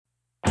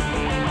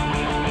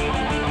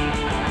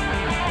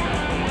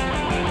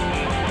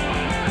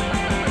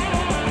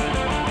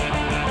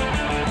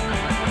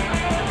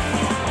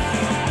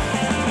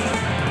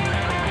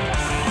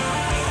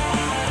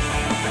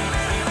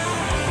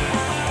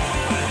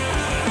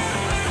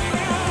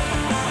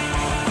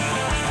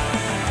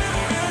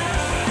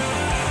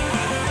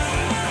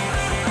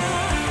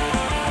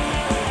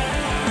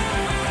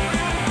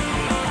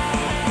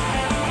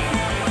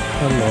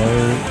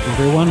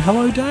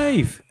hello,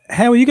 Dave.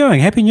 How are you going?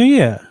 Happy New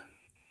Year.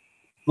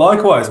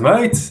 Likewise,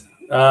 mate.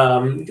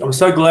 I'm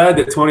so glad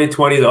that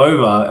 2020 is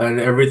over and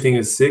everything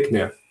is sick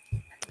now.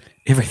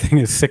 Everything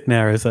is sick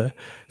now is a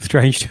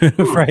strange turn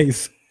of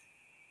phrase.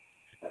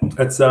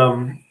 It's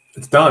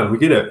done. We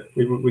did it.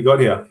 We got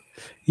here.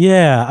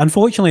 Yeah,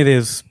 unfortunately,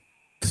 there's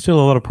still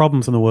a lot of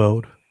problems in the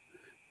world.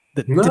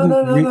 That no.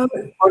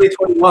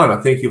 2021,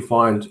 I think you'll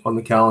find on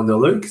the calendar,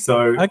 Luke.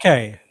 So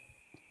okay,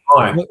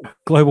 fine.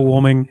 Global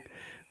warming,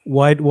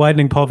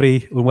 widening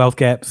poverty and wealth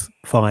gaps,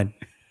 fine.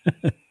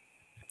 No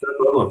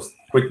problems.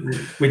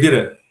 We did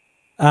it.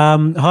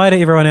 Hi to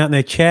everyone out in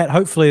their chat.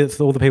 Hopefully it's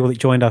all the people that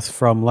joined us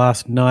from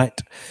last night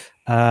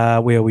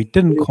where we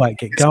didn't quite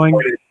get going.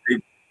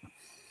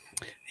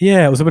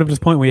 Yeah, it was a bit of a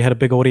disappointment. We had a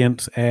big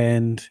audience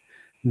and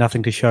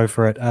nothing to show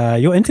for it.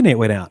 Your internet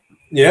went out.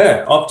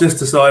 Yeah, I've just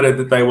decided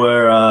that they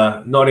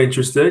were not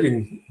interested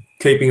in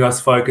keeping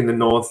us folk in the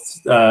north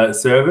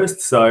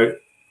serviced. So,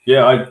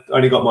 yeah, I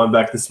only got mine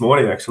back this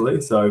morning,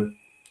 actually. So,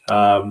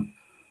 yeah,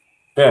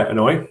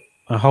 annoying.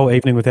 A whole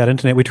evening without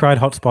internet. We tried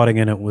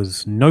hotspotting and it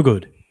was no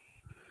good.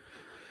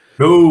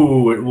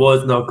 No, it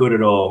was not good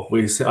at all.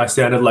 I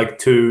sounded like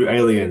two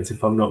aliens,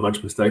 if I'm not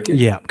much mistaken.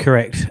 Yeah,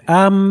 correct.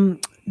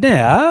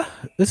 Now,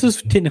 this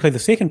is technically the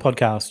second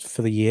podcast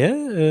for the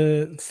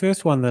year.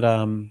 First one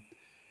that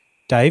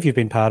Dave, you've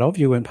been part of.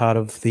 You weren't part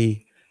of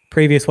the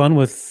previous one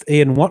with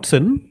Ian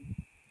Watson.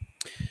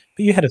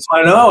 But you had a...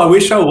 I know, I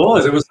wish I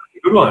was. It was a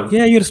good one.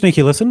 Yeah, you had a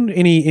sneaky listen.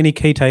 Any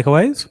key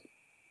takeaways?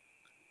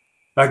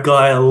 That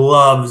guy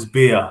loves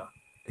beer.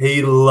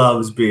 He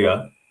loves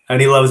beer. And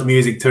he loves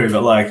music too,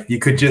 but like you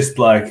could just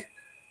like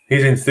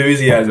his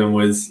enthusiasm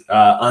was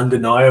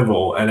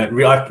undeniable, and it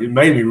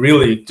made me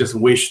really just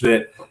wish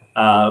that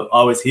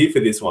I was here for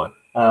this one.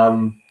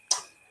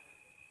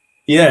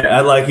 Yeah,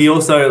 and like he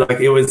also like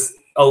it was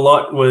a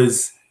lot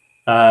was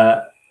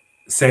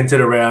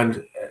centered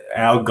around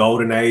our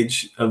golden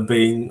age of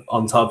being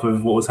on top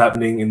of what was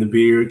happening in the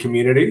beer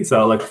community. So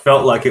I like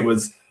felt like it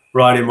was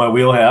right in my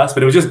wheelhouse,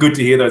 but it was just good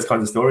to hear those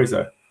kinds of stories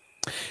though.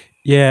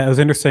 Yeah, it was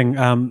interesting.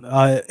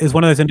 It was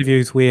one of those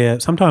interviews where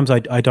sometimes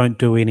I don't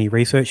do any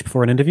research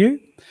before an interview.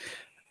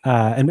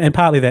 And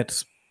partly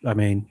that's, I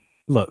mean,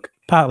 look,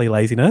 partly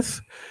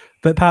laziness,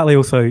 but partly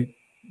also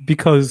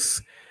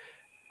because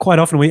quite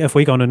often if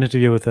we go on an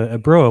interview with a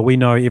brewer, we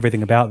know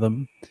everything about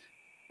them.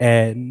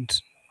 And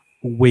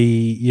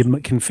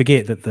you can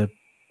forget that the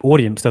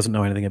audience doesn't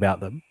know anything about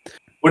them.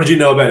 What did you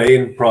know about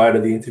Ian prior to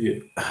the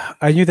interview?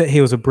 I knew that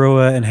he was a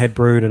brewer and had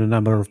brewed in a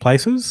number of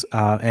places,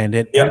 and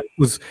it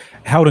was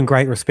held in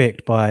great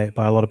respect by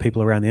a lot of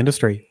people around the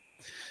industry,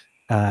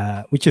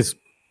 which is,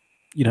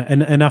 you know,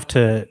 enough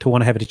to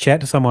want to have a chat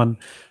to someone.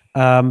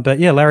 But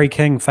yeah, Larry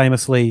King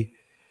famously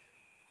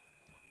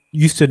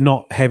used to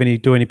not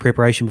do any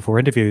preparation before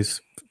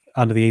interviews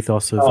under the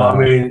ethos of. I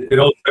mean, it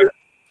also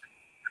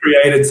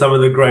created some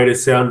of the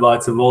greatest sound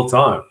bites of all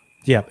time.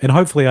 Yeah, and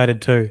hopefully I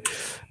did too.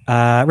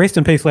 Rest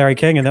in peace, Larry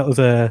King, and that was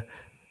a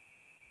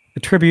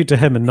tribute to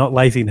him and not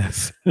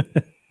laziness.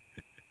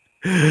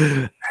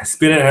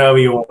 Spin it however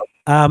you want.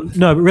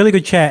 No, but really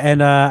good chat,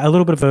 and a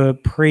little bit of a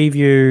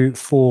preview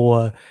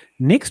for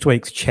next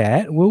week's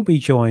chat. We'll be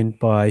joined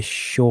by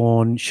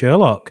Sean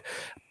Sherlock.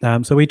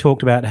 So we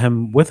talked about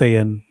him with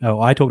Ian.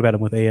 Oh, I talked about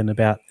him with Ian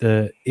about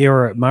the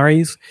era at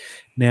Murray's.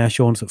 Now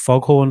Sean's at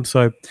Foghorn.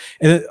 So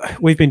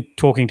we've been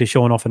talking to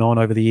Sean off and on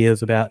over the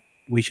years about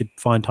we should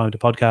find time to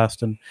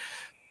podcast, and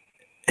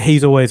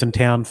he's always in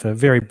town for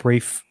very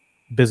brief,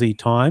 busy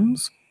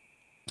times.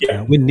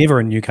 Yeah, we're never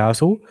in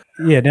Newcastle.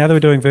 Yeah, now that we're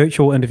doing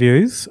virtual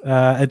interviews,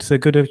 it's a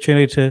good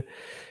opportunity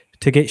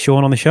to get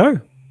Sean on the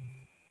show.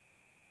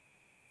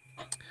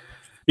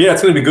 Yeah,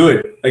 it's going to be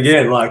good.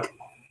 Again, like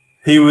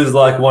he was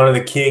like one of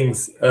the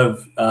kings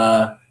of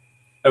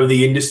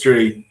the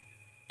industry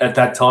at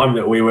that time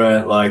that we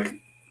were like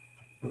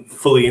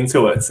fully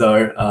into it.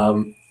 So,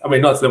 I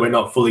mean, not that we're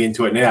not fully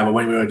into it now, but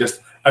when we were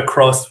just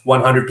across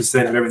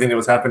 100% of everything that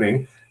was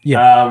happening.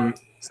 Yeah.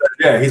 So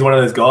yeah, he's one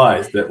of those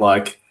guys that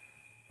like,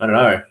 I don't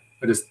know,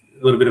 just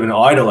a little bit of an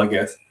idol, I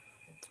guess.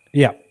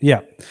 Yeah,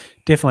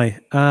 definitely.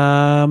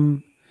 Now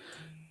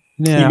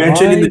you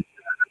mentioned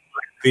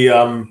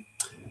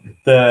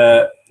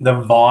the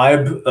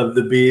vibe of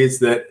the beers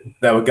that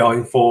they were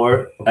going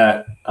for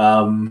at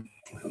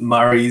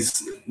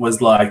Murray's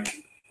was like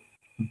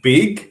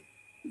big,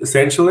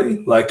 essentially,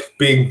 like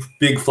big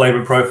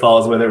flavor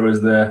profiles, whether it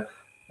was the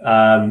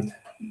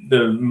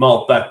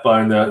malt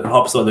backbone, the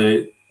hops, or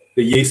the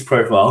yeast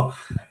profile,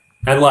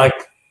 and like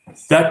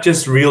that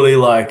just really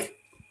like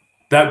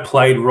that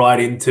played right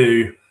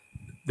into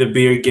the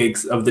beer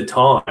geeks of the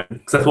time,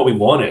 because that's what we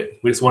wanted.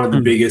 We just wanted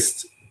the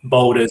biggest,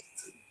 boldest,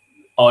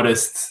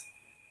 oddest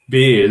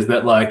beers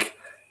that like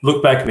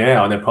look back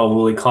now and they're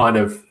probably kind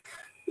of,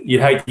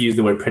 you'd hate to use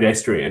the word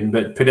pedestrian,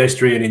 but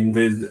pedestrian in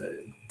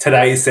the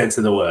today's sense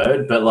of the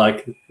word, but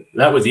like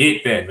that was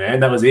it then, man.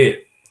 That was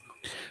it.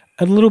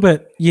 A little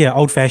bit, yeah,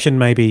 old-fashioned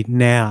maybe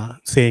now,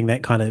 seeing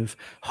that kind of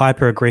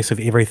hyper-aggressive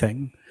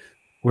everything.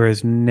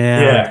 Whereas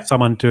now, if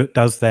someone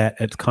does that,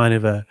 it's kind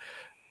of a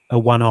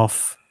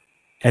one-off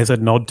as a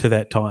nod to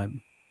that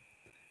time,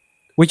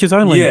 which is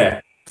only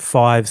Yeah.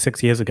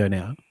 5-6 years ago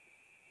now.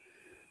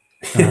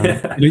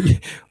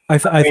 I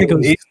think it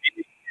was.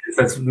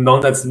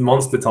 That's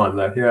monster time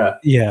though. Yeah.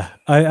 Yeah,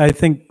 I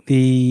think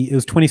it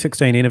was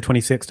 2016, end of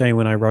 2016,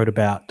 when I wrote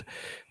about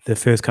the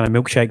first kind of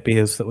milkshake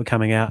beers that were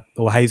coming out,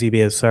 or hazy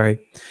beers, sorry.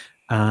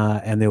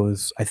 And there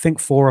was, I think,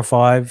 4 or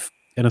 5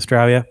 in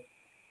Australia,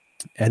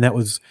 and that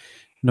was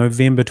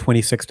November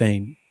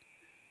 2016.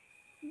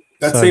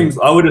 That seems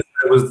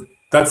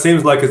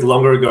like it's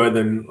longer ago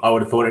than I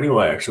would have thought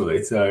anyway.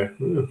 Actually, so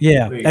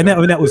yeah, and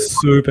that was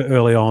super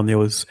early on. There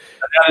was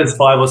now there's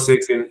 5 or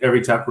 6 in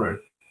every tap room.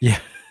 Yeah,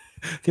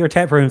 there are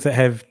tap rooms that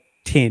have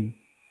 10.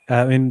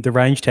 I mean, the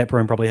Range tap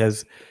room probably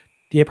has,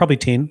 probably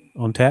 10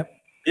 on tap.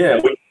 Yeah,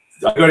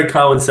 I go to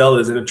Carwin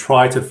Cellars and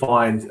try to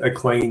find a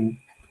clean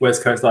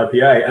West Coast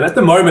IPA, and at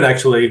the moment,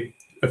 actually,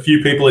 a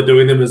few people are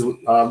doing them as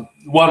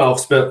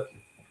one-offs, but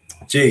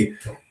gee,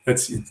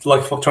 it's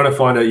like trying to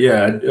find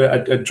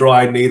a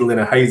dry needle in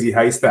a hazy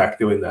haystack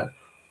doing that.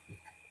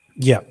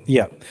 Yeah.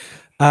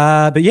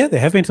 But yeah, there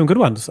have been some good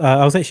ones.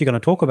 I was actually going to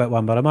talk about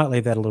one, but I might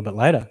leave that a little bit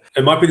later.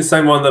 It might be the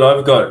same one that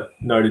I've got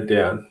noted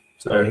down.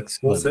 So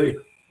excellent. We'll see.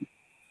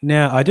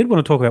 Now, I did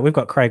want to talk about, we've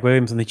got Craig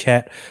Williams in the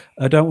chat.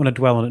 I don't want to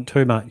dwell on it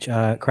too much.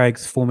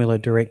 Craig's former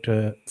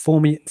director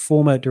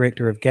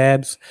of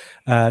Gabs.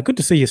 Good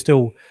to see you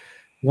still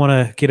want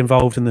to get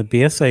involved in the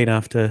beer scene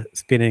after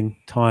spending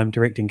time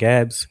directing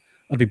Gabs.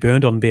 I'd be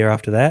burned on beer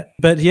after that.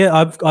 But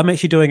yeah, I'm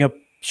actually doing a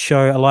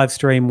live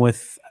stream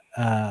with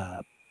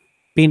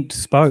Bent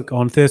Spoke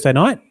on Thursday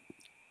night.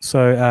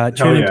 So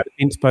tune into the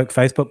Bent Spoke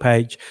Facebook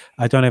page.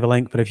 I don't have a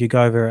link, but if you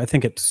go over, I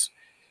think it's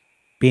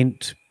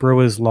Bent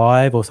Brewers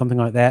Live or something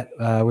like that,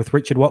 with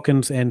Richard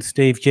Watkins and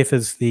Steve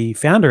Jeffers, the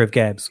founder of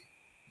Gabs,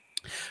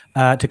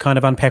 to kind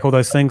of unpack all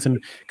those things.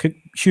 And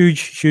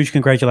huge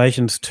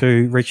congratulations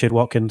to Richard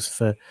Watkins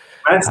for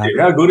massive.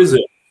 How good is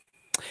it?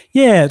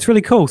 Yeah, it's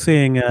really cool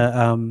seeing,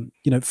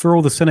 for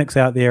all the cynics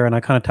out there, and I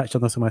kind of touched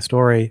on this in my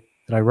story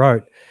that I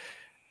wrote.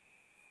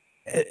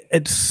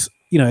 It's,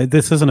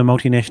 this isn't a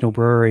multinational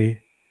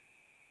brewery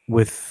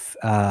with,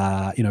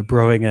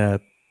 brewing a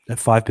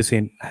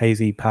 5%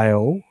 hazy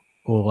pale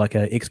or like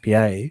a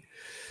XPA.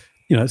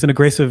 It's an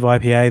aggressive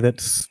IPA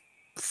that's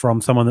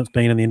from someone that's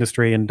been in the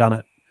industry and done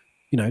it,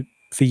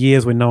 for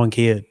years when no one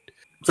cared.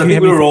 So I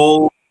think we were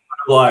all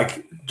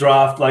like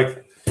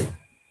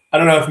I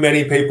don't know if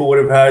many people would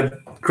have had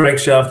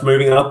Crankshaft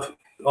moving up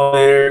on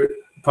their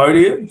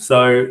podium.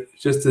 So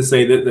just to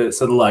see that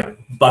sort of like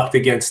bucked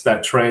against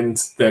that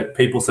trend that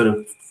people sort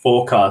of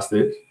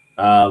forecasted.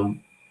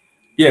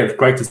 It's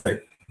great to see.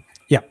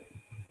 Yeah,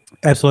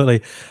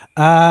 absolutely.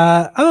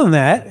 Other than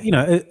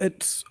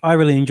that, I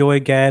really enjoy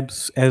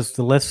Gabs as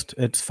the list.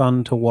 It's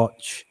fun to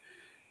watch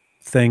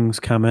things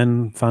come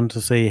in, fun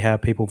to see how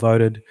people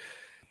voted.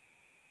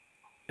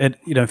 It,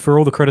 for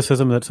all the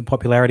criticism that it's a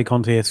popularity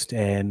contest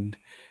and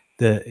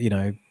it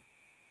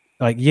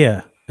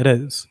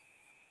is.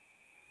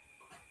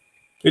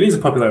 It is a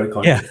popularity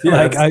contest.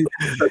 Yeah,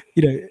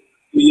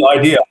 the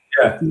idea.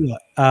 Yeah.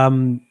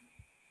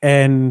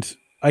 And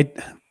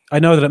I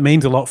know that it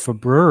means a lot for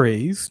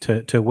breweries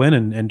to win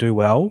and do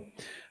well,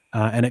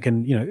 and it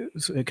can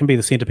be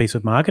the centerpiece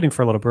of marketing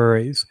for a lot of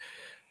breweries.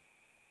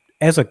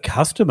 As a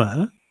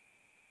customer,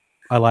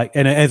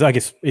 and as I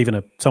guess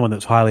even someone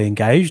that's highly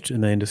engaged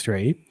in the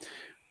industry,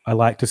 I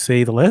like to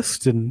see the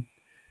list and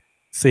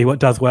see what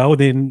does well.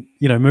 Then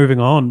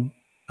moving on.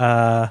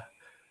 Yeah,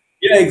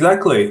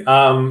 exactly.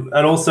 And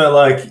also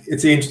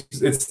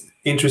it's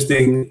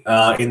interesting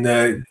in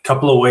the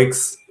couple of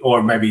weeks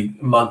or maybe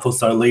a month or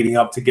so leading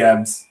up to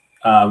Gabs,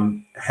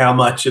 how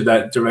much of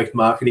that direct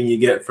marketing you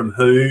get from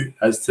who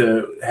as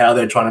to how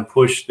they're trying to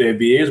push their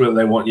beers, whether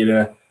they want you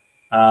to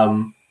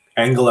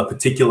angle a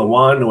particular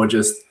one or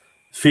just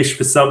fish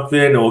for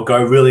something or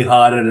go really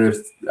hard at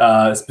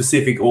a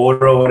specific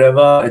order or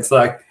whatever. It's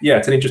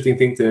it's an interesting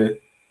thing to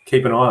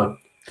keep an eye on.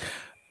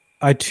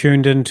 I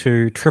tuned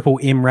into Triple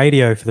M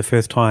radio for the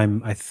first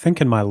time, I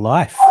think, in my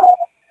life.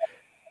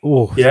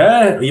 Oh,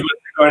 yeah, you must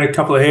be going a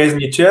couple of hairs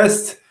in your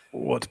chest.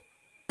 Oh, it's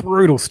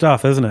brutal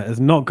stuff, isn't it? It's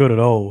not good at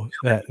all.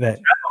 That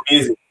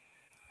music.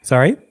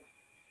 Sorry,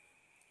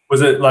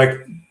 was it like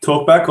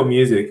talkback or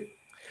music?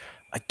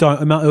 It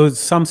was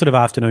some sort of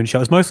afternoon show.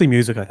 It was mostly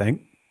music, I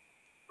think.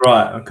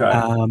 Right. Okay.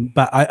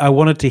 But I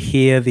wanted to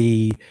hear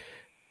the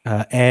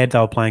ad they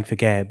were playing for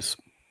Gabs,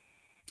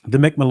 the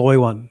Mick Malloy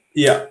one.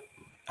 Yeah.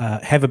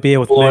 Have a beer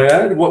with Malloy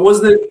ad. What was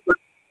the?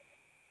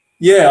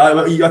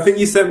 Yeah, I think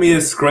you sent me a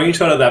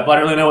screenshot of that, but I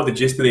don't really know what the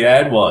gist of the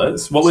ad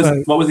was. What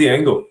was the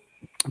angle?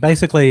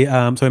 Basically,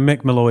 so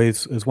Mick Malloy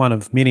is one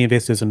of many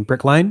investors in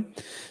Brick Lane,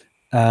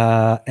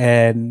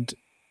 and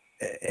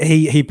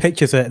he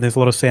pictures it. And there's a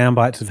lot of sound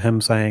bites of him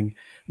saying,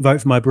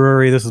 "Vote for my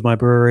brewery. This is my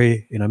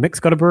brewery.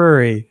 Mick's got a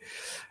brewery,"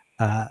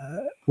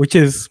 which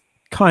is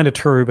kind of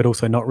true, but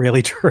also not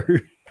really true.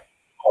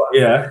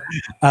 Yeah.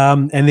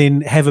 And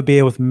then have a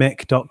beer with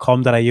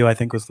Mick.com.au, I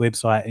think was the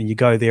website, and you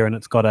go there and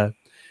it's got a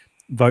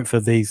vote for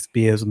these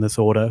beers in this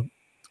order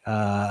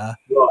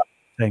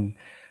thing.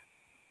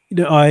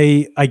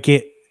 I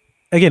get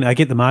again, I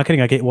get the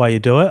marketing. I get why you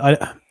do it.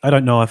 I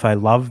don't know if I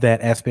love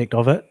that aspect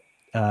of it.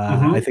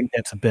 I think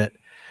that's a bit,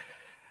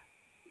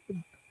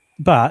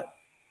 but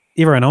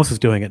everyone else is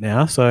doing it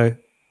now, so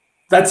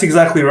that's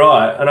exactly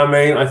right. And I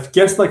mean, I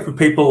guess like for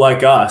people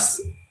like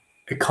us,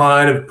 it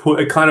kind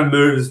of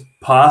moves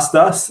past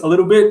us a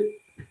little bit,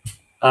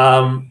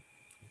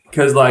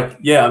 because like,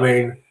 yeah, I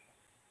mean,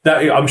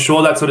 that I'm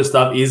sure that sort of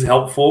stuff is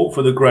helpful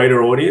for the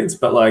greater audience,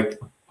 but like,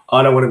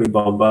 I don't want to be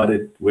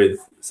bombarded with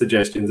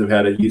suggestions of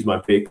how to use my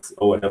picks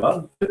or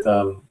whatever. But,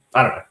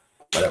 I don't know,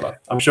 whatever.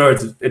 I'm sure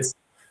it's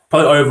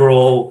probably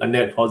overall a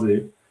net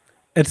positive.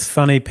 It's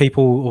funny.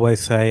 People always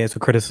say, as a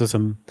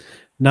criticism,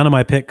 none of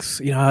my picks,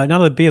 none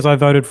of the beers I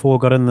voted for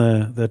got in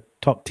the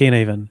top 10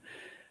 even.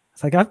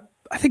 It's like,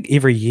 I think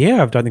every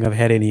year I don't think I've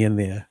had any in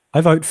there.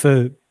 I vote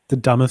for the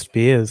dumbest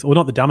beers, or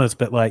not the dumbest,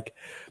 but like,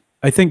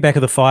 I think back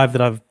of the 5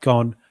 that I've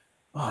gone,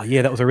 oh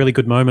yeah, that was a really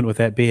good moment with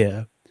that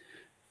beer.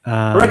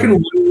 I reckon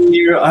 1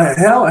 year,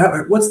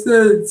 what's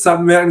the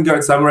Mountain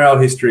Goat Summer Ale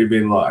history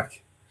been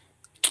like?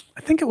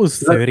 I think it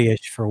was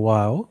 30-ish for a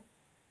while.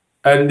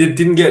 And it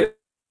didn't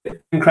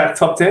crack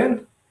top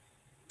 10?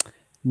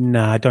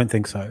 No, I don't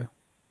think so.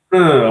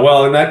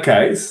 Well, in that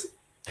case,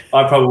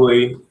 I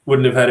probably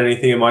wouldn't have had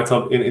anything in my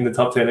in the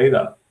top 10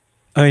 either.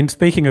 I mean,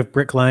 speaking of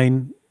Brick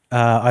Lane,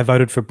 I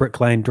voted for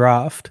Brick Lane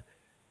Draft.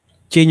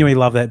 Genuinely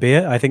love that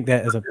beer. I think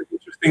that is a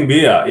interesting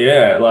beer.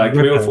 Yeah, like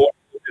we were fortunate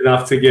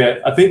enough to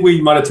get. I think we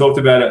might have talked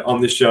about it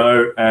on the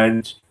show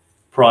and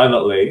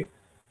privately,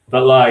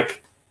 but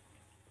like,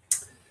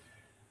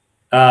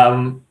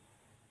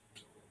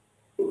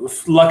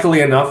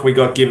 luckily enough, we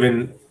got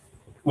given.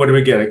 What did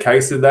we get? A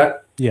case of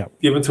that? Yeah,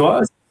 given to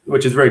us,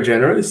 which is very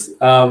generous.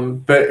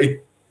 But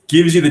it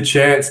gives you the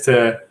chance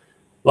to,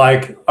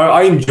 like,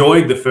 I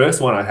enjoyed the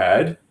first one I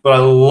had, but I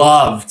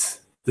loved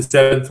the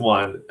 7th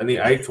one and the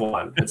 8th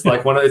one. It's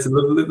like it's a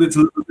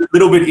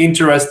little bit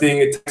interesting.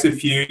 It takes a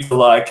few to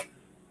like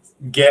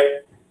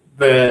get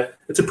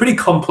it's a pretty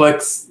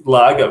complex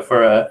lager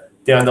for a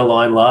down the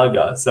line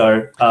lager.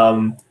 So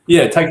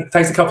yeah, it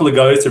takes a couple of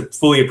goes to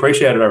fully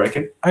appreciate it, I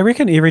reckon. I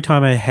reckon every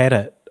time I had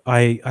it,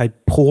 I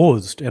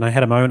paused and I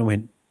had a moment and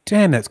went,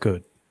 damn, that's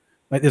good.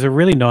 Like there's a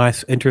really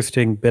nice,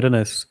 interesting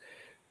bitterness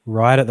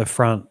right at the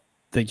front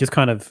that just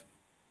kind of,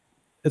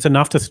 it's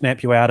enough to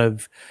snap you out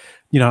of,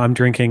 I'm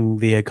drinking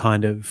their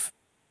kind of,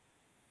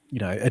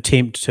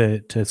 attempt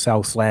to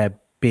sell slab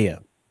beer.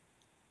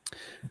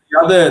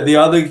 The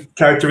other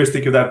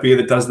characteristic of that beer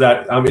that does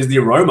that is the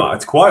aroma.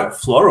 It's quite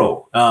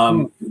floral.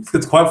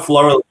 It's quite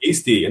floral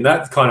yeasty, and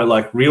that's kind of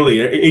like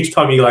really each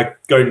time you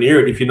like go near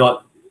it, if you're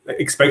not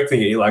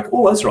expecting it, you're like,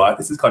 oh, that's right.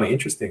 This is kind of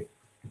interesting.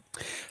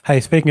 Hey,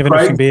 speaking of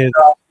interesting beers,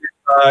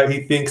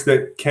 he thinks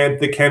that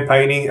the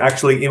campaigning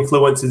actually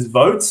influences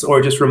votes, or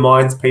it just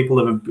reminds people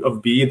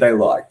of beer they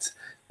liked.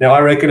 Now, I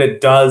reckon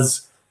it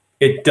does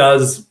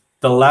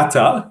the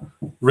latter,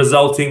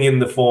 resulting in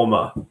the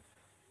former.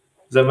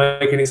 Does that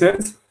make any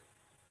sense?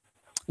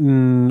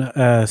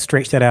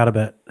 Stretch that out a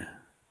bit.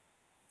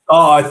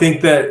 Oh, I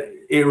think that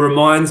it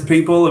reminds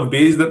people of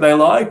beers that they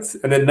liked,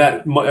 and then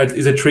that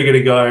is a trigger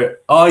to go,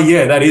 oh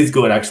yeah, that is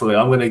good. Actually,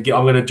 I'm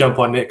gonna jump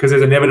on it because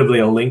there's inevitably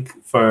a link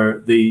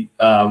for the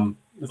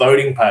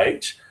voting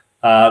page.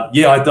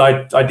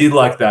 Yeah, I did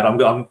like that.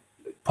 I'm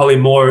probably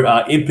more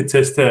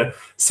impetus to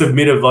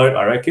submit a vote,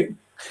 I reckon.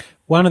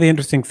 One of the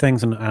interesting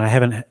things, and I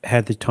haven't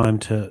had the time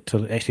to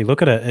actually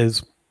look at it,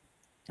 is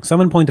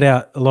someone pointed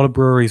out a lot of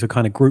breweries are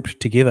kind of grouped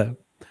together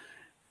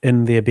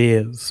in their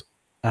beers.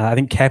 I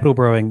think Capital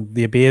Brewing,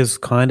 their beers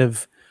kind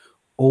of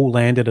all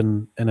landed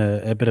in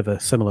a bit of a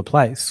similar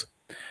place.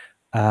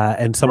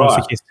 And someone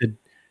suggested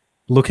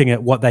looking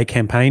at what they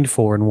campaigned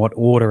for in what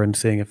order and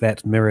seeing if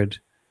that's mirrored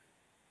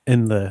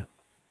in the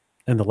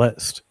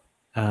list.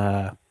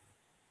 I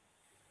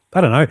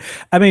don't know.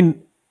 I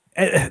mean,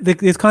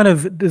 there's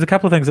a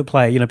couple of things at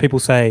play. People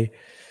say,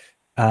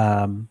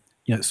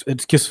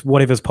 it's just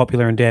whatever's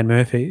popular in Dan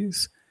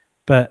Murphy's,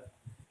 but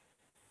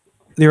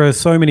there are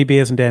so many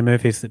beers in Dan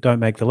Murphy's that don't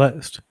make the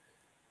list.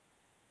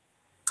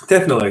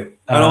 Definitely.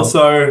 And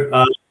also,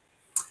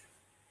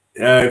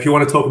 if you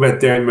want to talk about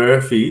Dan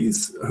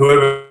Murphy's,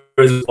 whoever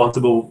is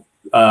responsible,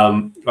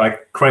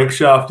 like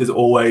Crankshaft is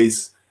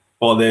always,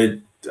 or their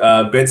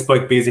bent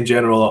spoke beers in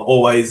general are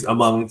always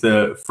among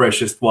the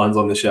freshest ones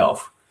on the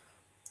shelf.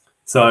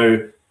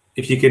 So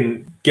if you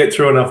can get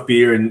through enough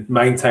beer and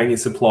maintain your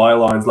supply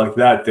lines like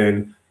that,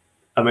 then,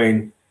 I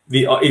mean,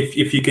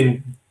 if you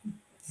can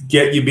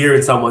get your beer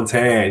in someone's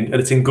hand and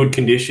it's in good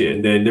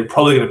condition, then they're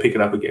probably going to pick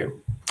it up again.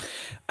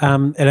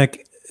 And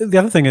the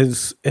other thing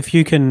is, if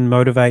you can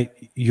motivate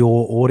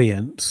your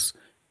audience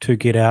to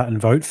get out and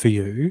vote for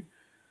you,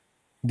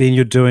 then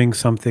you're doing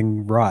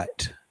something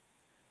right.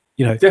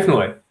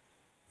 Definitely.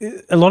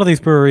 A lot of these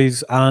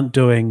breweries aren't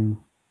doing,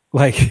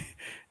 like,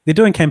 they're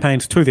doing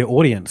campaigns to their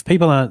audience.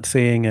 People aren't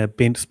seeing a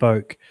Bent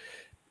Spoke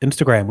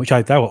Instagram, which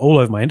they were all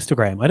over my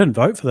Instagram. I didn't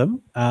vote for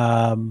them.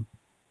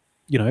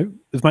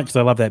 As much as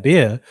I love that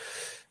beer,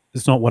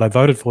 it's not what I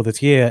voted for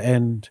this year.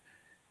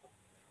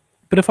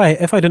 But if I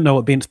didn't know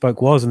what Bent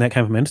Spoke was and that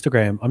came from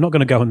Instagram, I'm not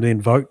going to go and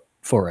then vote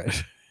for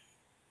it.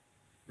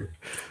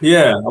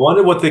 Yeah, I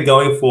wonder what they're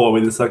going for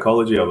with the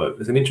psychology of it.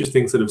 It's an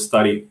interesting sort of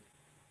study.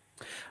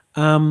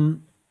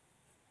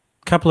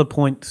 Couple of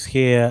points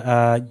here.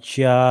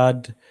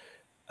 Judd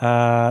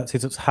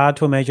says it's hard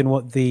to imagine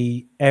what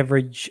the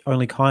average,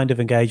 only kind of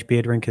engaged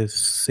beer drinker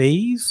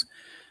sees.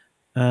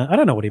 I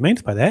don't know what he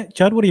means by that.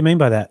 Judd, what do you mean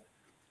by that?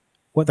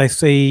 What they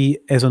see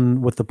as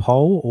in with the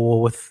poll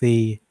or with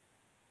the...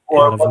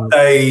 Or what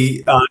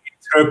they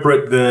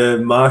interpret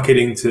the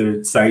marketing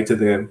to say to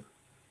them.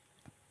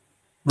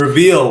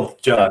 Reveal,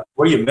 Judd.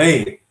 What do you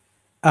mean?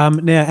 Now,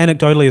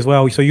 anecdotally as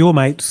well, so Your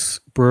Mates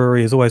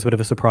Brewery is always a bit of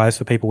a surprise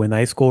for people when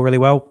they score really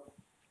well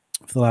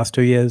for the last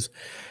 2 years.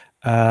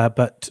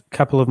 But a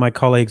couple of my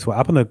colleagues were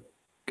up on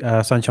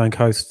the Sunshine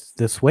Coast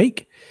this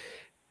week,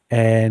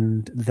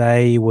 and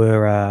they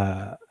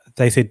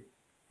said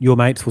Your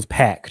Mates was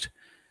packed.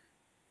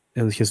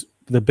 It was just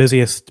the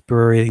busiest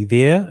brewery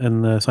there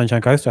in the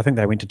Sunshine Coast. I think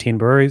they went to 10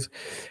 breweries,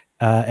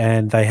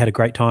 and they had a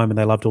great time and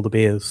they loved all the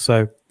beers.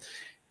 So,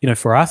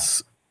 for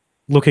us,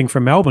 looking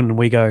from Melbourne,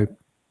 we go,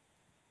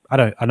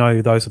 I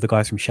know those are the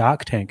guys from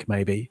Shark Tank,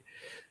 maybe,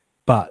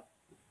 but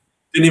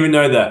didn't even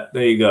know that.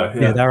 There you go.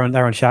 Yeah,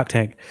 they're on Shark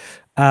Tank.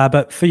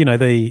 But for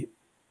the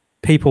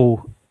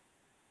people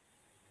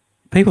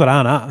that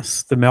aren't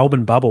us, the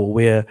Melbourne bubble,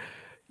 where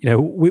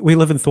we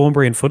live in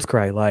Thornbury and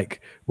Footscray,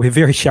 like we're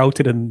very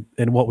sheltered in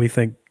what we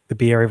think the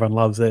beer everyone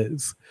loves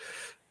is.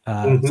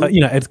 So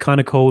it's kind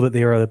of cool that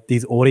there are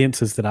these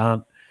audiences that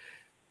aren't,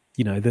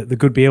 the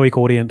Good Beer Week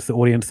audience, the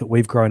audience that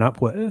we've grown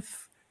up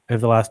with over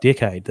the last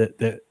decade,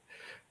 that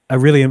are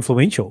really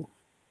influential.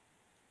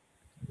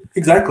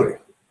 Exactly.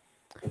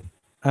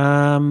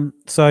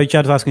 So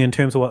Judd's asking in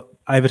terms of what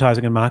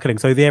advertising and marketing.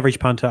 So the average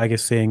punter, I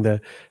guess, seeing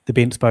the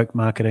bent spoke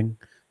marketing.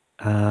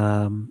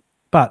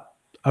 But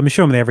I'm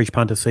assuming the average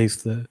punter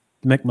sees the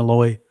Mick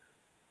Malloy.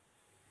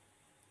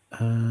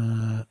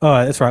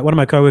 That's right. One of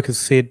my coworkers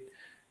said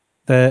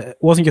that it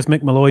wasn't just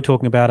Mick Malloy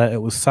talking about it.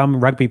 It was some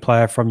rugby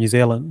player from New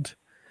Zealand,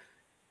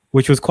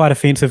 which was quite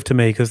offensive to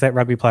me because that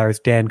rugby player is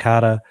Dan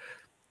Carter,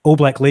 All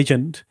Black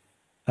legend.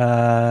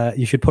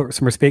 You should put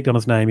some respect on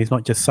his name. He's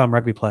not just some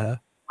rugby player.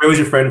 Where was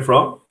your friend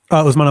from?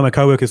 Oh, it was one of my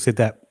coworkers said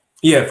that.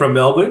 Yeah, from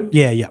Melbourne?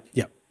 Yeah.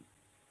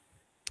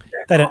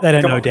 They don't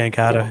know Dan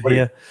Carter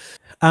here.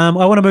 I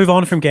want to move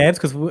on from Gabs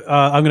because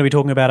I'm going to be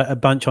talking about it a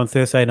bunch on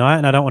Thursday night,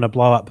 and I don't want to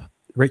blow up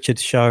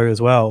Richard's show as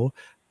well.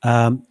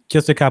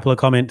 Just a couple of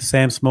comments.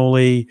 Sam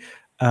Smalley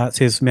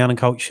says Mountain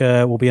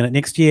Culture will be in it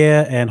next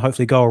year and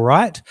hopefully go all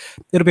right.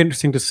 It'll be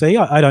interesting to see.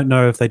 I don't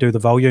know if they do the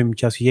volume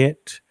just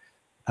yet,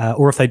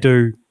 or if they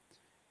do,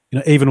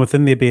 even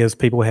within their beers,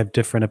 people have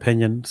different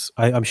opinions.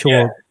 I'm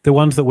sure the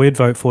ones that we'd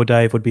vote for,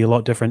 Dave, would be a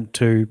lot different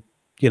to,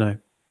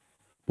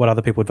 what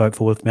other people would vote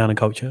for with Mountain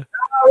Culture.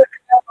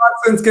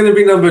 Martin's going to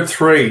be number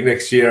 3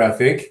 next year, I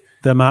think.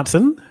 The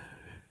Martin?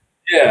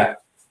 Yeah.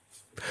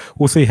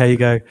 We'll see how you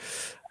go.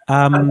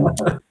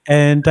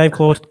 And Dave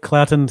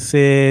Cloughton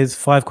says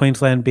 5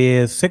 Queensland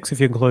beers, 6 if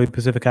you include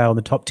Pacific Ale in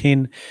the top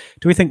 10.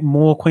 Do we think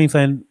more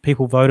Queensland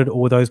people voted, or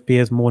were those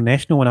beers more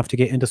national enough to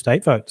get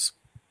interstate votes?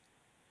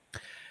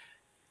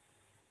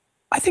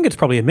 I think it's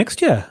probably a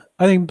mixture.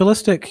 I think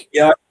Ballistic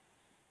are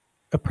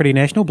pretty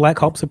national. Black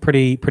Hops are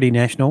pretty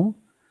national.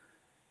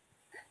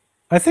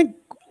 I think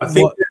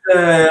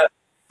they're a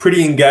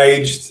pretty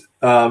engaged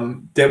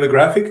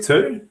demographic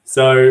too.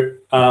 So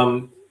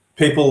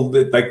people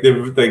that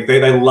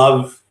they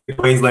love the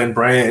Queensland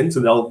brands,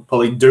 and they'll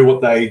probably do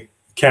what they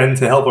can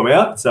to help them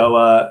out.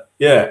 So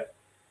yeah,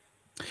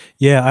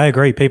 I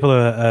agree. People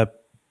are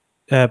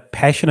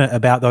passionate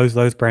about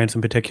those brands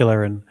in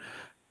particular, and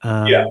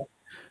I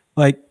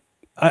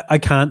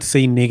can't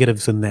see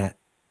negatives in that.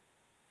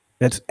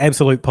 That's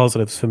absolute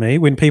positives for me.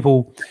 When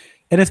people,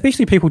 and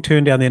especially people,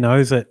 turn down their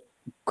nose at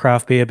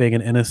craft beer being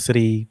an inner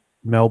city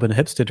Melbourne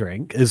hipster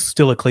drink is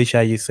still a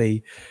cliche you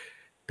see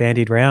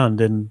bandied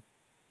round, and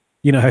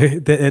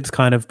it's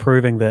kind of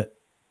proving that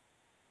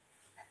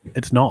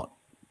it's not.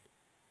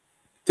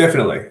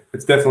 Definitely,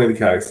 it's definitely the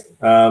case.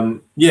 I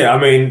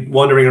mean,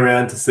 wandering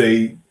around to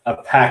see a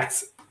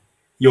packed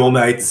Your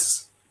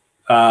Mates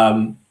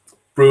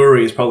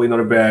brewery is probably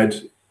not a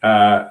bad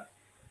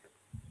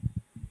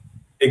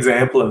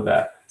example of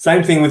that.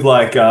 Same thing with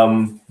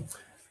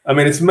I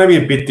mean, it's maybe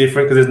a bit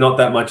different because there's not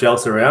that much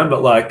else around,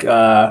 but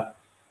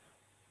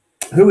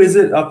who is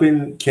it up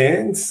in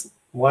Cairns?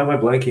 Why am I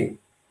blanking?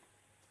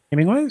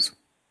 Hemingway's,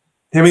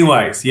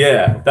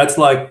 yeah. That's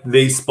like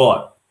the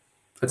spot.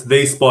 That's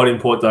the spot in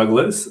Port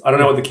Douglas. I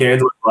don't know what the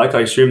Cairns look like. I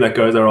assume that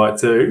goes all right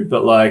too,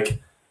 but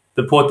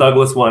the Port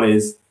Douglas one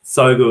is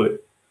so good.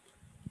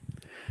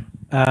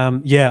 I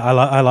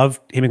love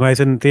Hemingway's,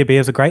 and their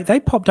beers are great.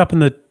 They popped up in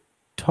the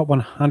top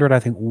 100,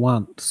 I think,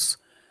 once.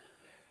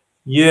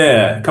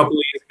 Yeah, a couple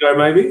of years ago,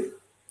 maybe.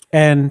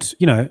 And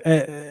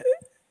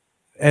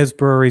as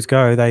breweries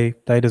go, they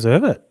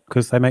deserve it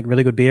because they make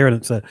really good beer, and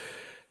it's a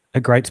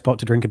great spot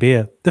to drink a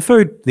beer. The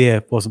food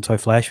there wasn't so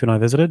flash when I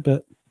visited,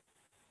 but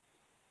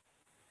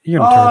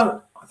I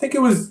think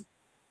it was.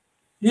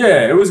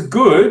 Yeah, it was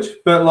good,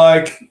 but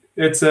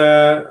it's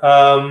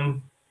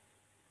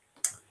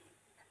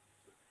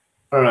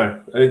I don't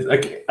know. It's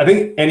like, I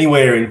think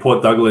anywhere in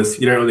Port Douglas,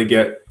 you don't really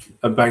get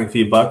a bang for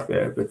your buck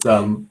there. But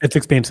It's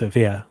expensive,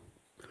 yeah.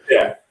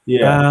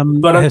 Yeah.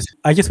 But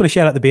I just want to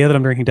shout out the beer that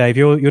I'm drinking, Dave.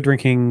 You're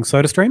drinking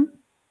SodaStream?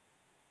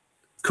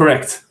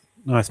 Correct.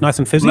 Nice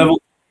and fizzy.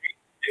 Level,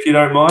 if you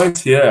don't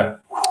mind, yeah.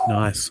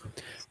 Nice.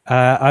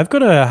 I've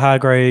got a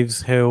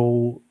Hargraves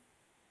Hill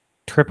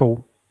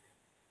triple.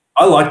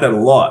 I like that a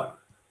lot.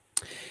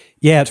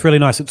 Yeah, it's really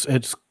nice.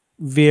 It's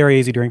very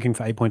easy drinking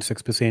for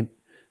 8.6%.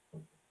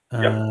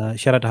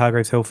 Shout out to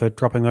Hargraves Hill for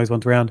dropping those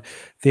ones around.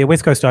 Their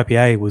West Coast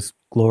IPA was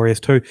glorious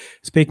too.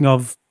 Speaking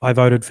of, I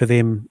voted for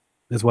them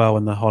as well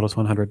in the Hottest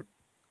 100.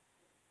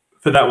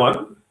 For that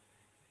one?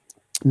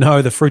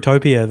 No, the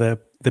Fruitopia,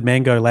 the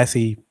mango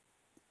lassi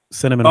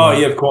cinnamon. Oh,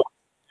 yeah, of course.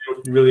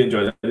 You really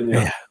enjoyed that, didn't you?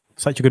 Yeah,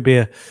 such a good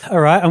beer. All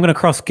right, I'm going to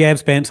cross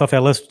Gabs Bants off our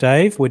list,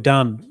 Dave. We're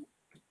done.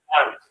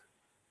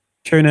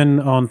 Tune in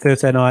on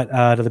Thursday night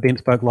to the Bent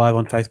Spoke Live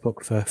on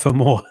Facebook for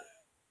more.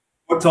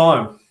 What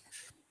time?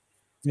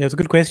 Yeah, it's a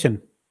good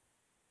question.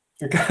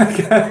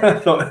 I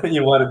thought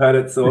you might have had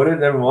it sorted.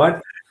 Never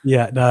mind.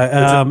 Yeah,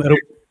 no,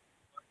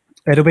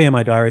 it'll be in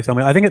my diary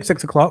somewhere. I think it's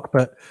 6 o'clock,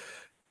 but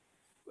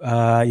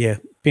yeah,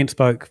 Bent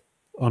Spoke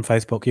on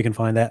Facebook. You can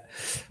find that.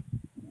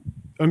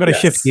 I'm going to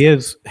shift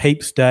gears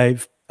heaps,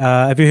 Dave.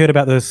 Have you heard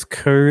about this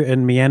coup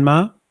in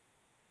Myanmar?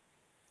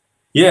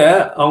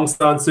 Yeah, Aung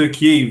San Suu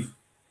Kyi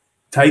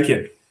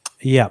taken.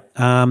 Yeah,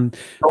 a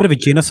bit of a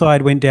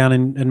genocide went down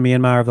in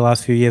Myanmar over the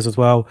last few years as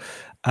well.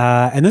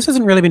 And this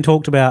hasn't really been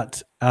talked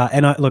about.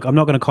 And look, I'm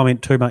not going to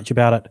comment too much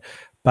about it,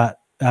 but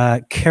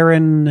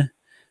Karen,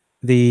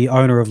 the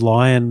owner of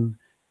Lion,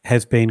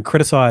 has been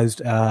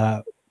criticised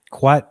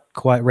quite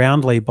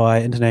roundly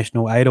by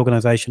international aid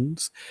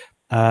organisations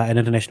and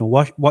international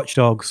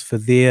watchdogs for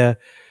their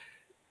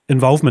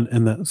involvement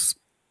in this.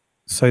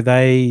 So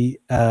they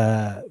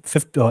have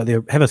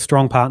a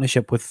strong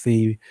partnership with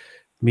the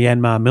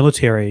Myanmar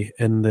military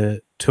in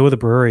two of the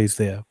breweries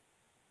there.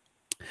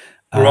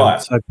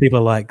 Right. So people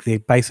are like, they're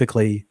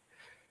basically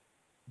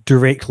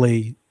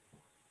directly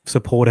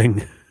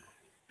supporting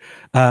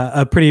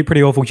a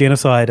pretty awful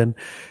genocide. And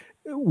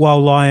while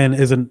Lion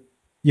isn't,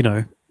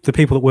 the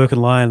people that work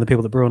in Lion, the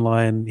people that brew in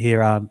Lion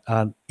here aren't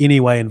any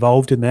way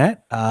involved in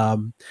that.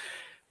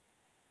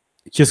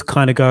 It just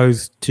kind of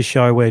goes to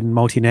show when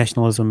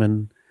multinationalism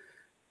and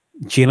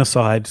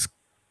genocides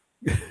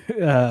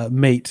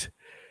meet.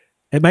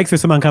 It makes for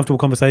some uncomfortable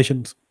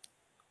conversations.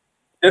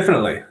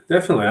 Definitely.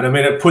 And I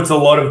mean, it puts a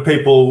lot of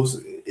people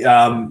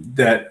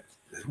that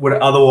would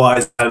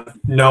otherwise have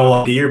no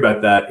idea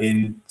about that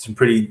in some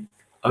pretty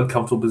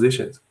uncomfortable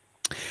positions.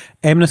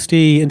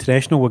 Amnesty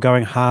International were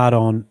going hard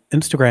on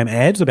Instagram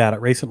ads about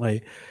it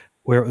recently,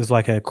 where it was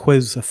like a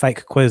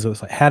fake quiz. It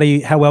was like,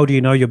 how well do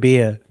you know your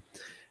beer?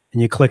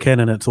 And you click in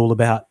and it's all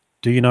about,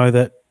 do you know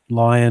that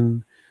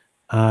Lion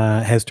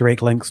has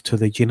direct links to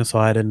the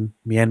genocide in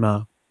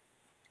Myanmar?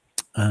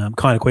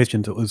 Kind of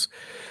questions. It was,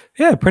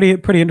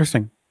 pretty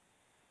interesting.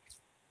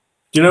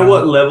 Do you know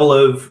what level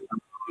of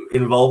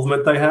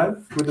involvement they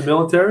have with the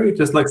military?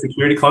 Just like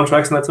security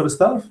contracts and that sort of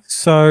stuff?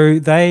 So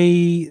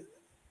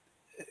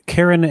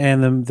Karen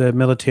and the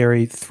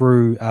military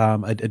through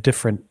a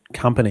different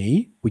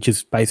company, which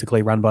is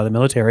basically run by the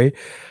military.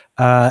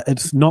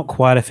 It's not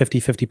quite a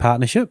 50-50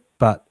 partnership,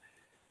 but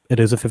it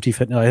is a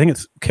 50-50. I think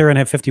Karen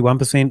have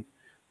 51%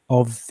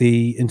 of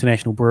the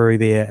international brewery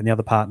there, and the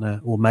other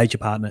partner or major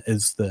partner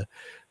is the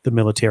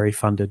military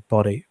funded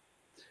body.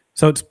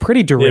 So it's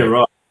pretty direct.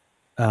 Yeah,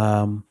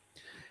 right.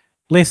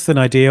 Less than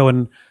ideal,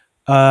 and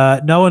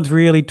no one's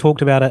really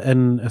talked about it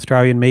in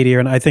Australian media.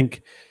 And I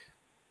think,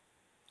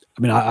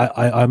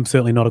 I'm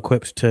certainly not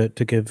equipped to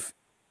give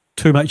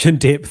too much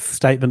in-depth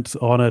statements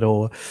on it,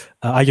 or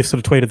I just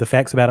sort of tweeted the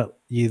facts about it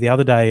the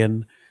other day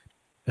and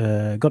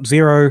got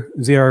zero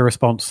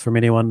response from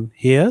anyone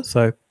here.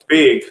 So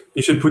big.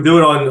 You should do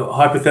it on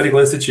Hypothetical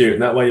Institute,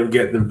 and that way you'll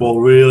get the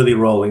ball really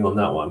rolling on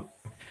that one.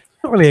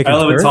 Not really a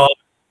conspiracy. Time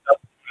to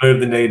move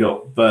the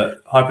needle,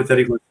 but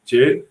Hypothetical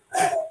Institute.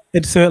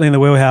 It's certainly in the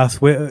wheelhouse.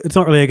 It's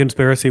not really a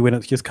conspiracy when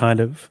it's just kind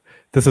of,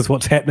 this is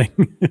what's happening.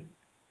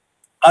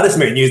 I just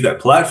mean use that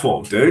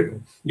platform,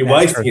 dude. You're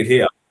wasting it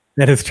here.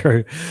 That is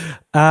true.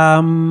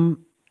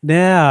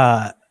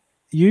 Now,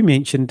 you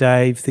mentioned,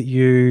 Dave, that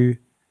you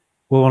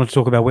wanted to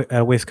talk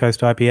about West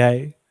Coast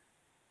IPA.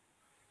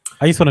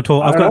 I just want to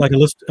talk. I've got like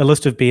a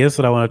list of beers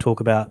that I want to talk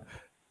about.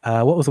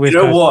 What was the West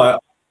Coast?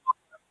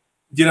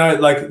 You know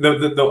what? Like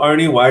the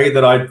only way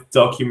that I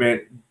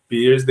document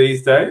beers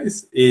these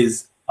days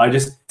is I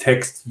just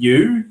text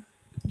you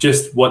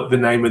just what the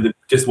name of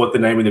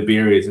the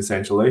beer is,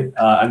 essentially,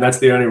 and that's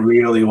the only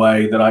really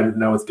way that I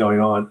know what's going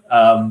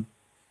on.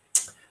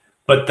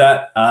 But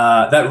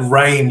that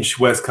range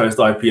West Coast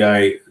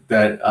IPA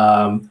that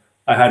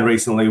I had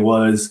recently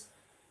was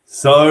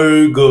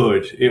so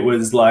good. It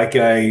was like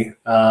a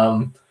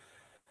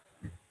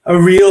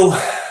real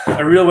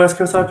West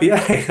Coast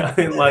IPA. I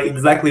mean, like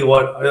exactly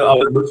what I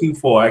was looking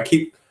for. I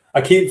keep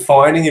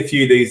finding a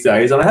few these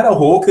days, and I had a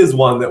Hawker's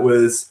one that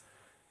was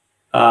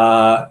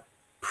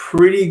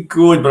pretty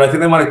good, but I think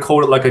they might have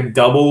called it like a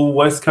double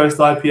West Coast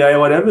IPA or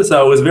whatever.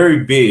 So it was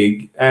very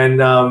big, and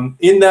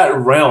in that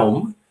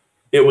realm,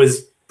 it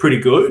was pretty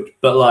good,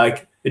 but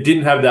like it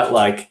didn't have that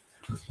like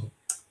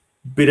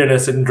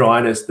bitterness and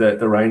dryness that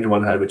the Ranger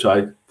one had, which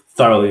I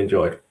thoroughly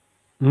enjoyed.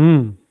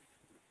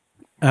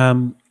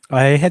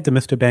 I had the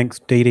Mr. Banks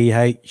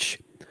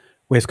DDH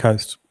West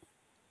Coast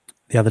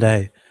the other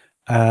day.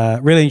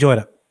 Really enjoyed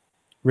it.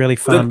 Really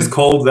fun. It's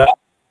called that.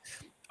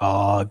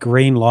 Oh,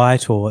 Green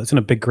Light, or it's in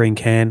a big green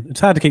can.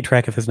 It's hard to keep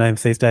track of his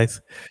names these days.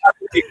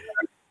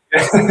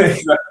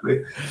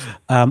 Exactly.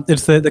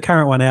 It's the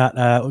current one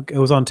out. It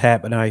was on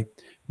tap, and I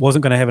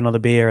wasn't going to have another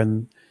beer,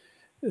 and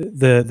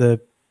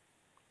the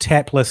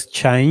tap list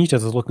changed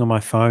as I was looking on my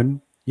phone.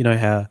 You know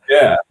how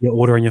you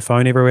order on your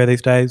phone everywhere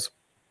these days,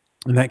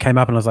 and that came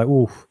up, and I was like,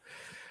 "Ooh,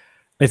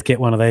 let's get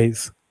one of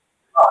these."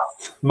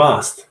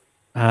 Must.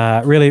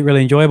 Really,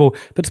 really enjoyable.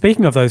 But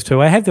speaking of those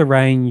two, I had the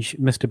Range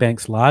Mr.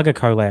 Banks Lager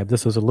collab.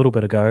 This was a little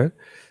bit ago.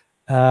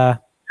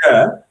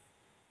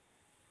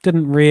 Didn't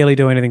really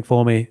do anything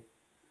for me.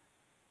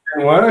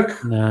 Didn't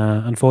work?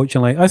 Nah,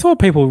 unfortunately. I saw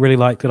people really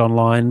liked it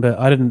online, but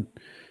I didn't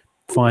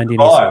find any.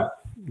 Vibe.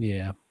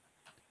 Yeah.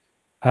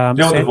 Do you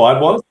know what the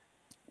vibe was?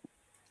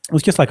 It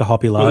was just like a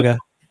hoppy lager.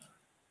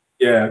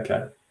 Yeah,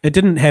 okay. It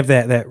didn't have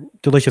that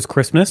delicious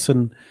crispness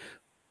and,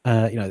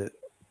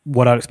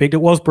 what I'd expect.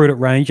 It was brewed at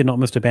Range and not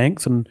Mr.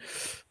 Banks, and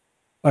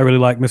I really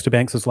like Mr.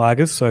 Banks's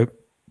lagers, so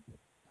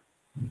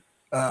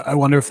I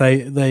wonder if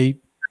they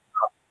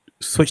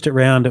switched it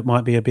around, it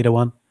might be a better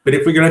one. But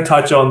if we're going to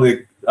touch on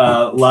the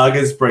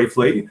lagers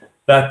briefly,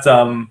 that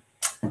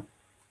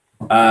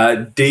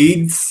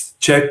Deeds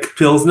Czech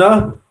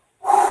Pilsner,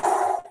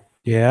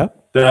 yeah,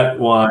 that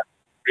one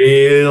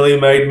really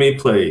made me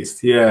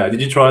pleased. Yeah, did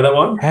you try that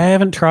one? I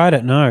haven't tried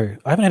it, no.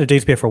 I haven't had a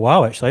Deeds beer for a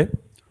while, actually.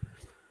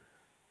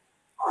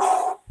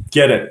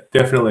 Get it,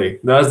 definitely.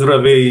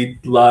 Nazdravi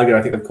Lager,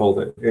 I think I've called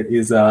it. It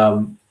is,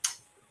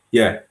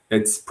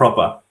 it's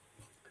proper.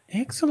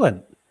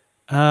 Excellent.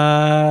 You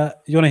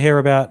want to hear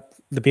about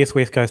the best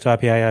West Coast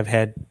IPA I've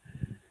had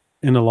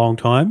in a long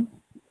time?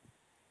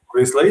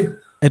 Obviously.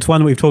 It's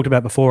one that we've talked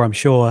about before, I'm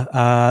sure.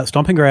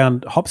 Stomping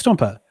Ground Hop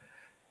Stomper.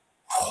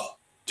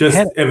 Just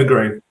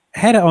evergreen.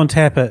 Had it on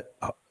tap at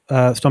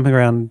Stomping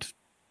Ground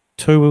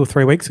 2 or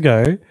 3 weeks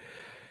ago.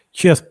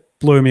 Just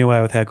blew me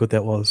away with how good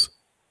that was.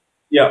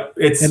 Yeah,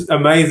 it's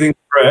amazing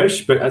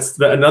fresh, but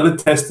another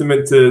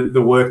testament to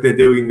the work they're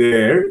doing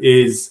there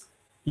is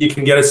you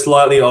can get a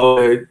slightly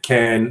older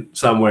can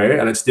somewhere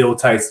and it still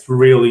tastes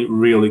really,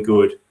 really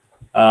good.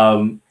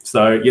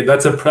 So yeah,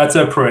 that's a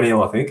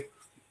perennial, I think.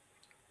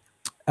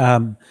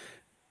 Judd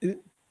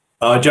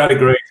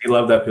agrees. He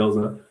loved that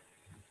Pilsner.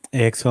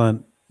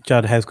 Excellent.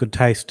 Judd has good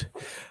taste.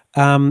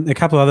 A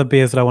couple of other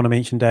beers that I want to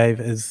mention, Dave,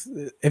 is,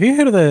 have you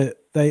heard of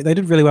they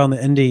did really well in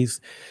the Indies,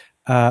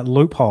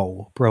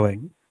 Loophole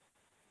Brewing?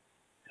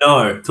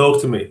 No,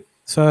 talk to me.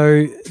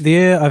 So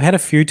I've had a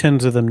few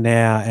tins of them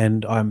now,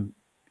 and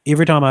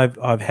every time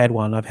I've had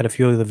one, I've had a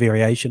few of the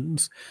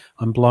variations.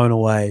 I'm blown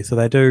away. So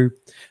they've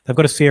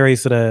got a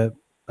series that are,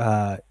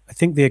 I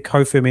think they're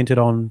co-fermented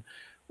on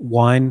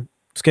wine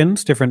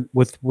skins, different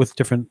with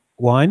different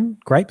wine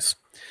grapes.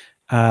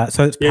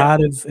 So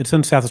it's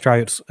in South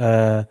Australia. It's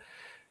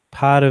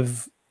part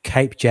of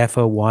Cape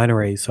Jaffa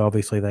Winery. So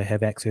obviously they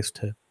have access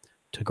to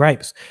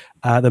grapes.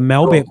 The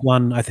Malbec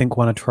one, I think,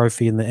 won a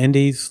trophy in the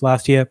Indies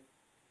last year.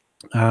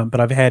 But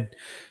I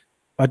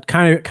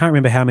can't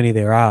remember how many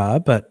there are,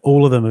 but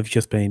all of them have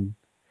just been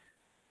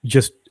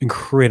just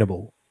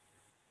incredible.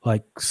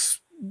 Like,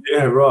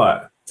 yeah,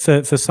 right.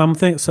 For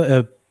something,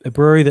 a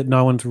brewery that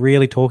no one's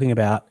really talking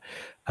about.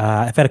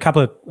 I think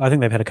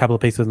they've had a couple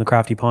of pieces in the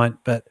Crafty Pint,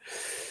 but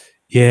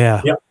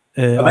yeah. Yep.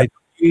 Are they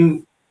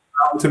in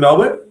to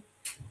Melbourne?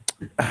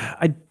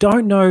 I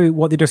don't know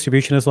what the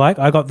distribution is like.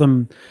 I got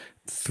them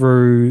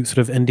through sort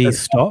of indie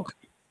stock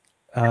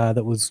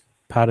that was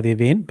part of the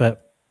event,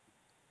 but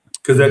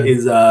because that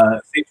is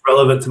seems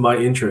relevant to my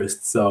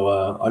interests,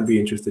 so I'd be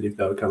interested if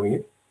they were coming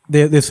in.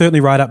 They're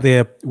certainly right up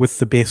there with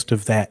the best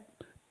of that.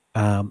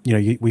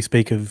 We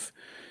speak of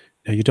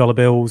your Dollar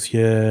Bills,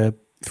 your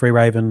Three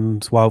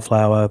Ravens,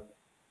 Wildflower,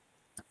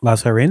 La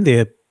Sirène.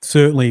 They're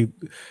certainly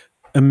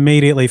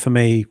immediately for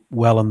me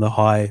well in the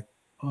high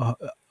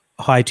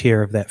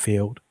tier of that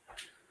field.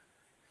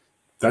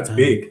 That's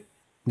big.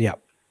 Yeah.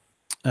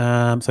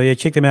 So yeah,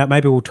 check them out.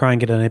 Maybe we'll try and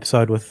get an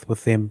episode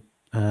with them.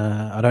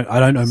 I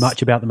don't know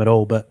much about them at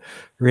all, but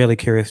really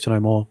curious to know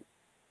more.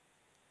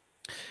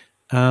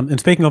 And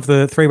speaking of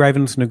the Three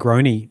Ravens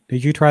Negroni,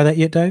 did you try that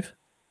yet, Dave?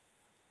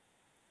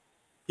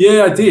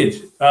 Yeah, I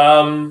did.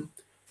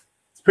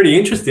 It's pretty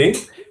interesting.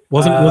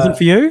 Wasn't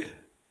for you?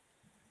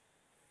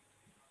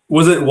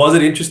 Was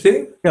it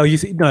interesting? No,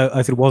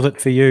 I said, was it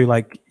for you?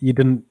 Like you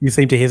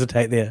seemed to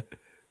hesitate there.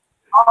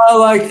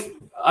 I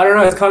don't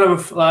know. It's kind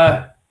of,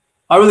 I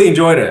really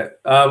enjoyed it.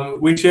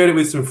 We shared it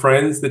with some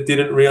friends that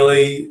didn't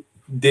really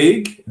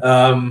dig.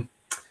 They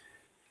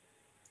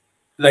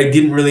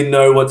didn't really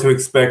know what to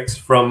expect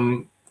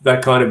from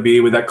that kind of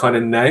beer with that kind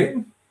of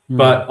name.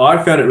 But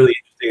I found it really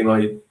interesting, and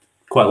I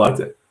quite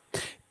liked it.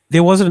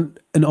 There wasn't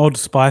an odd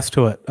spice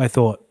to it, I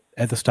thought,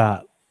 at the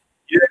start.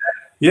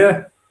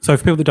 Yeah. So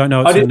for people that don't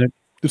know,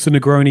 it's a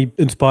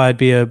Negroni-inspired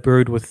beer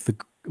brewed with the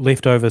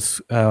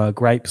leftovers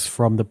grapes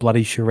from the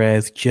Bloody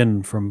Shiraz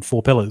gin from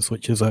Four Pillars,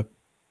 which is a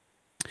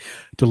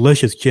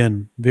delicious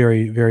gin.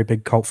 Very, very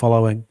big cult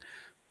following.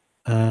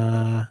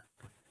 Yeah.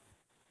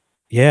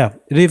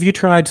 Have you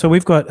tried? So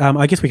we've got,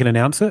 I guess we can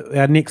announce it.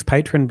 Our next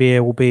patron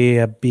beer will be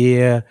a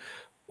beer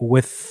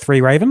with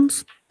Three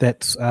Ravens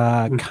that's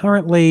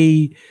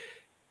currently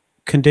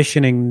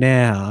conditioning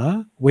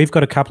now. We've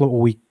got a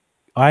couple of,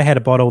 I had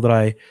a bottle that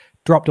I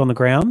dropped on the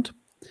ground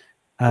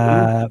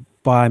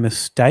by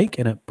mistake,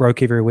 and it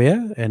broke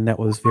everywhere, and that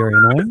was very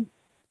annoying.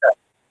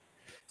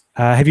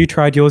 Have you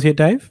tried yours yet,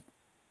 Dave?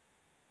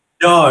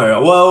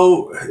 No.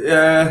 Well,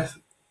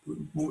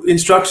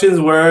 instructions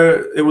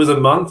were it was a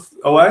month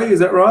away. Is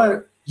that right?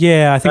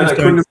 Yeah, I think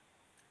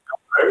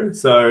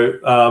so.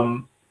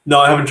 No,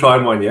 I haven't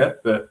tried one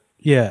yet, but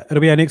yeah,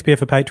 it'll be our next beer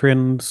for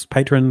patrons.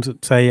 Patrons,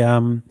 it's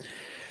a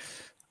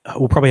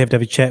we'll probably have to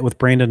have a chat with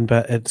Brendan,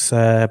 but it's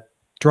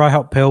dry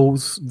hop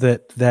pills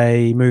that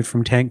they moved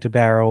from tank to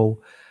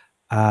barrel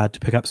to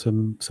pick up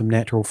some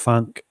natural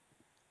funk,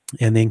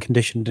 and then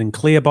conditioned in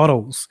clear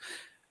bottles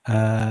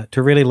to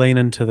really lean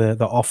into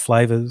the off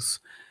flavors.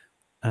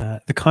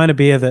 The kind of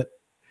beer that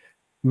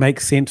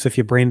makes sense if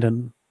you're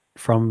Brendan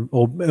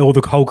or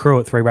the whole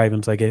crew at Three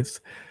Ravens, I guess.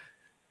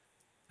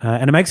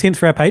 And it makes sense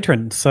for our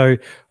patrons. So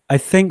I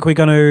think we're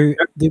going to,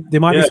 there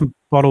might be some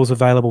bottles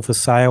available for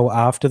sale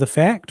after the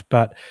fact,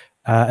 but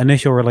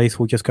initial release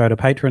will just go to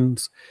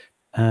patrons,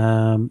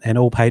 and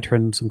all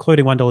patrons,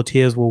 including $1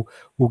 tiers, will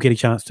get a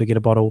chance to get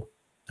a bottle,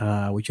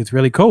 which is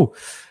really cool.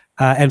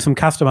 And some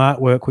custom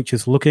artwork, which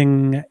is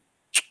looking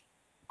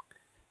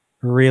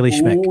really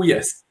schmick. Oh,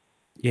 yes.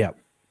 Yeah.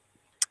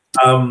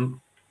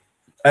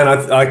 And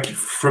I,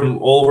 from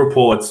all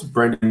reports,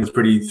 Brendan was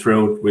pretty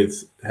thrilled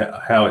with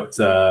how it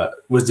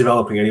was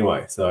developing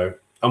anyway. So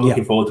I'm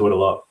looking forward to it a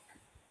lot.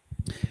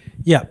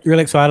 Yeah,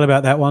 really excited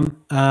about that one.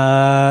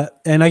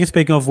 And I guess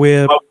speaking of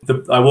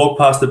I walk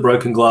past the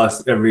broken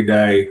glass every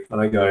day and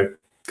I go,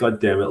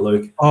 God damn it,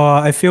 Luke. Oh,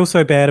 I feel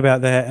so bad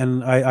about that.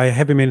 And I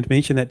have been meaning to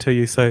mention that to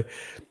you. So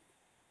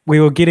we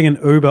were getting an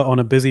Uber on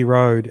a busy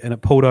road and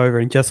it pulled over,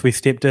 and just we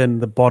stepped in,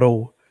 the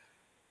bottle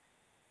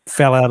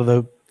fell out of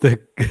the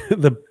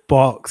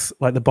box,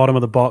 like the bottom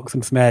of the box,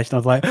 and smashed. And I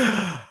was like,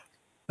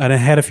 and I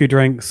had a few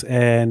drinks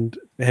and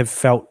have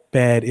felt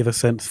bad ever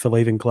since for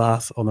leaving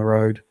glass on the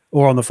road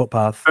or on the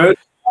footpath. First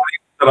morning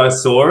that I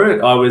saw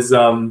it, I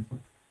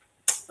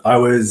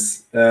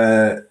was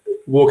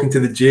walking to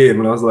the gym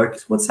and I was like,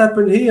 what's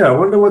happened here? I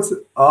wonder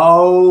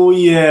oh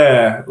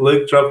yeah,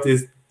 Luke dropped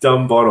his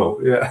dumb bottle.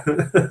 Yeah.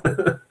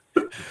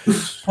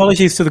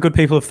 Apologies to the good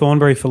people of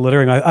Thornbury for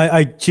littering.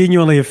 I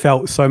genuinely have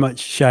felt so much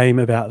shame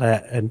about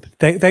that, and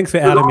thanks for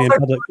outing me in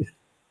public.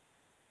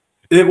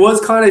 It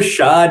was kind of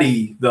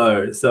shardy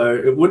though, so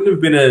it wouldn't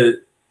have been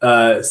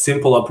a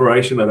simple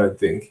operation, I don't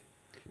think.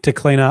 To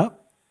clean up?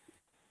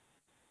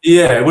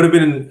 Yeah, it would have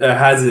been a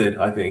hazard,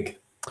 I think.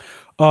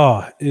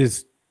 Oh,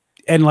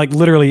 and like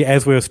literally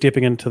as we were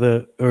stepping into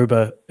the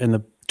Uber and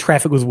the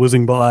traffic was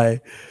whizzing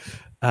by,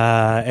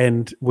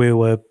 and we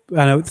were,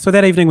 so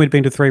that evening we'd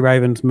been to Three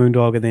Ravens,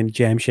 Moondog, and then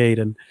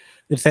Jamshed, and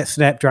it's that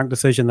snap drunk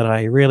decision that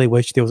I really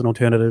wish there was an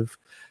alternative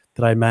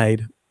that I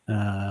made.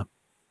 I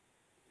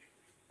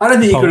don't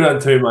think you could have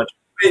done too much.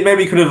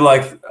 Maybe you could have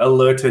like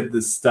alerted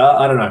the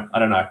start. I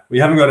don't know. We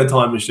haven't got a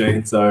time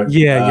machine, so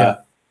yeah.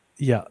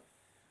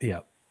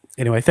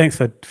 Anyway, thanks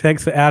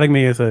for outing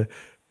me as a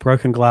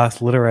broken glass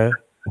litterer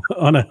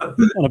on a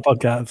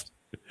podcast.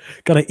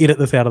 Got to edit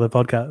this out of the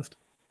podcast.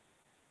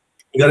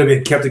 You got to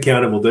be kept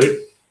accountable,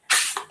 dude.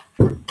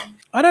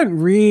 I don't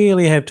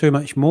really have too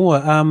much more.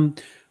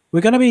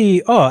 We're going to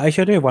be. Oh,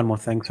 actually, I do have one more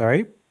thing.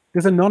 Sorry,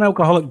 there's a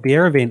non-alcoholic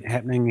beer event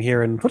happening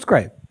here in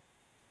Footscray.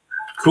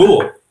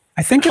 Cool.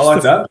 I think it's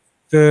the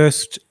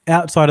first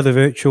outside of the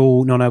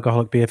virtual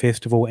non-alcoholic beer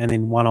festival and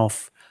then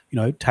one-off,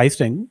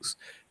 tastings.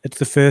 It's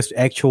the first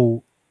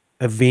actual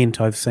event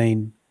I've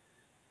seen.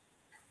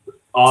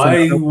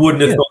 I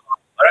wouldn't have thought.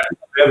 I don't think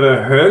I've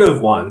ever heard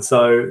of one,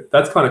 so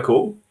that's kind of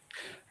cool.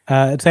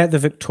 It's at the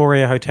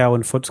Victoria Hotel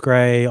in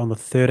Footscray on the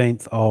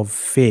 13th of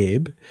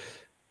Feb.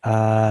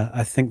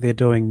 I think they're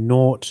doing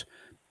Naught,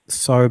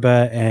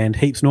 Sober, and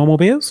heaps normal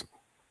beers.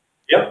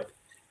 Yep.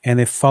 And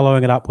they're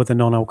following it up with a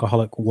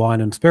non-alcoholic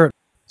wine and spirit.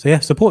 So yeah,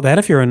 support that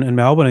if you're in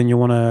Melbourne and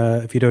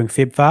if you're doing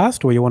Feb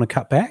Fast or you want to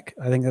cut back.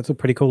 I think that's a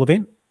pretty cool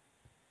event.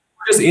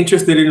 I'm just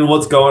interested in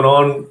what's going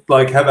on,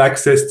 like have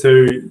access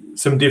to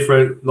some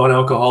different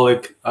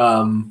non-alcoholic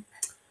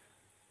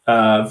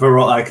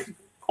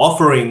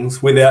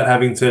offerings without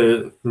having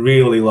to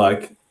really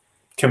like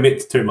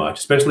commit too much,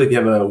 especially if you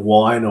have a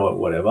wine or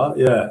whatever.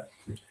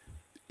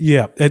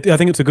 Yeah, I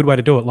think it's a good way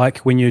to do it. Like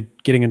when you're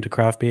getting into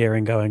craft beer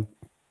and going,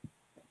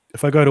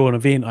 if I go to an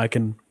event, I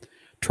can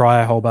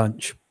try a whole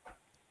bunch.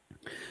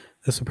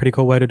 That's a pretty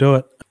cool way to do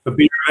it. A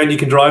beer event you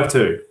can drive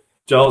to.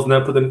 Joel's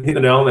now hit the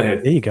nail on the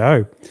head. There you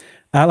go.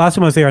 Last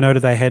time I was there, I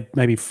noted they had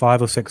maybe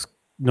 5 or 6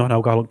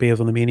 non-alcoholic beers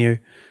on the menu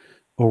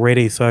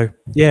already. So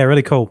yeah,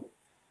 really cool.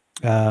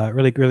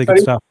 Really good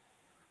stuff.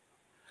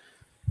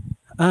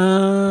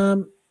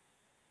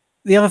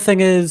 The other thing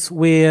is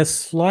we're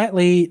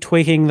slightly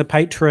tweaking the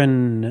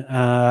Patreon.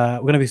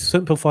 We're going to be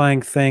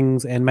simplifying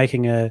things and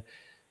making a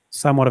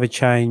somewhat of a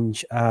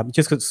change,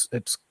 just because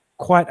it's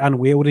quite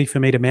unwieldy for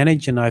me to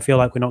manage, and I feel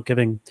like we're not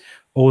giving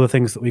all the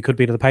things that we could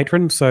be to the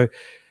patrons. So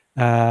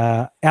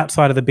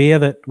outside of the beer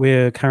that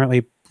we're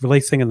currently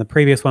releasing and the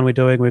previous one we're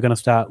doing, we're going to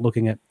start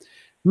looking at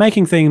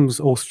making things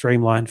all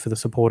streamlined for the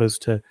supporters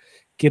to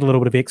get a little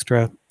bit of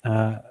extra.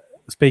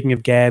 Speaking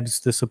of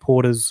Gabs, the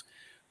supporters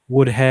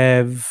would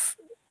have,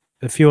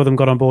 a few of them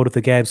got on board with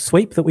the Gabs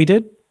sweep that we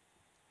did.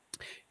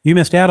 You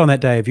missed out on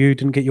that, Dave. You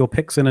didn't get your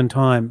picks in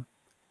time.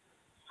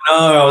 No,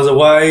 I was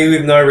away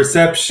with no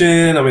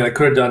reception. I mean, I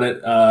could have done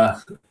it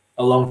a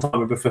long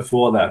time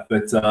before that,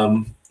 but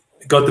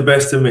it got the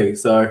best of me,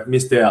 so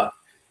missed out.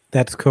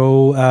 That's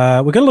cool.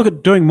 We're going to look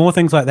at doing more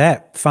things like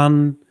that.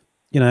 Fun,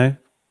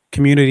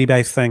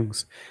 community-based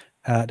things.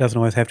 It doesn't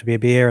always have to be a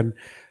beer, and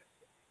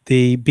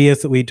the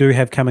beers that we do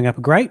have coming up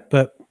are great,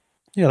 but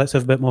yeah, let's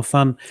have a bit more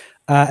fun.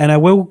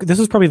 And this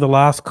is probably the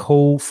last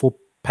call for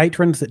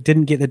patrons that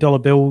didn't get their dollar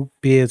bill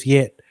beers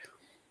yet.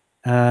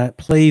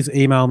 Please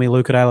email me,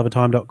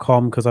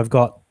 luke@aleofatime.com, because I've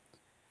got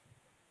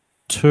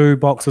 2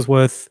 boxes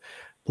worth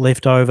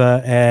left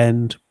over,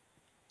 and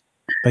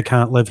they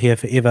can't live here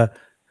forever.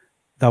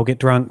 They'll get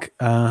drunk.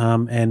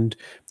 And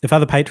if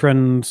other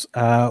patrons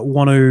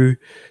want to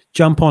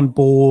jump on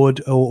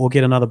board or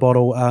get another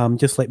bottle,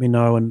 just let me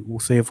know, and we'll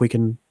see if we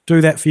can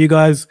do that for you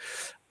guys,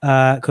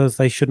 because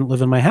they shouldn't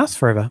live in my house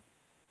forever.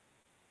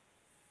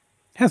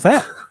 How's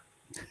that?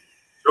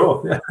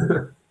 Sure. Yeah.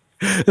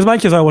 As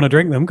much as I want to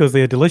drink them because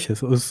they're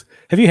delicious.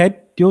 Have you had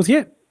yours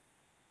yet?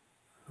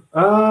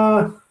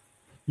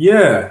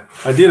 Yeah,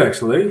 I did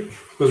actually.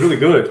 It was really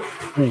good.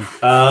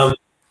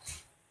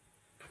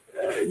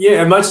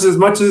 Yeah, as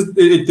much as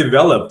it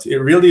developed, it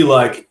really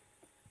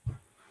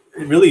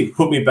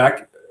put me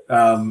back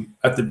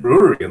at the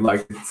brewery, and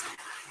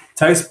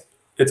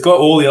it's got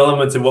all the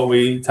elements of what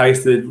we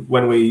tasted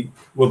when we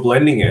were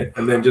blending it,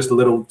 and then just a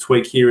little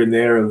tweak here and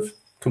there of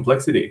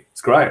complexity.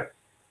 It's great.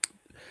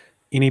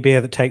 Any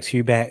beer that takes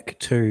you back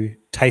to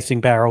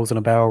tasting barrels in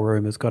a barrel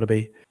room has got to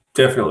be.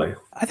 Definitely.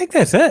 I think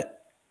that's it.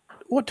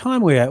 What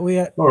time are we at?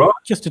 We're all right.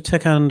 Just a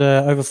tick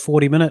under over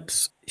 40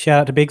 minutes. Shout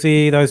out to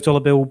Bigsy. Those dollar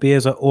bill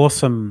beers are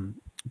awesome.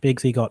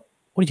 Bigsy got,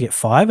 what did you get?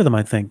 5 of them,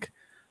 I think.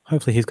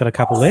 Hopefully he's got a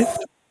couple left.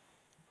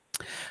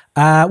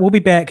 We'll be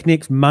back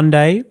next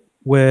Monday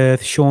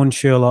with Sean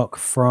Sherlock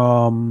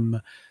from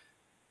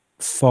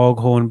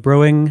Foghorn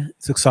Brewing.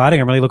 It's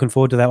exciting. I'm really looking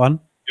forward to that one.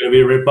 Going to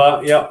be a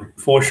ripper. Yep,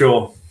 for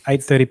sure.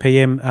 8:30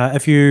 p.m.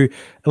 If you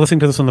are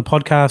listening to this on the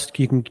podcast,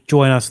 you can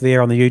join us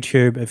there on the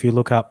YouTube. If you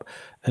look up,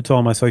 it's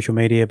on my social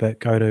media, but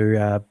go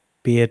to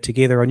Beer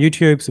Together on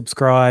YouTube,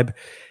 subscribe,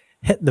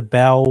 hit the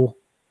bell,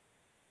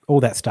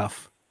 all that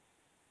stuff.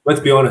 Let's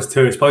be honest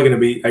too, it's probably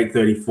going to be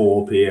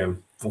 8:34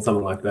 p.m. or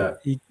something like that.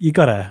 You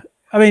got to,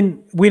 I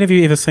mean, when have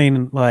you ever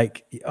seen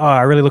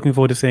I'm really looking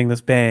forward to seeing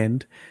this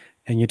band,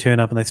 and you turn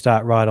up and they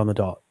start right on the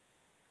dot?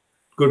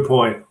 Good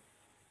point.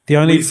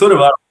 We sort of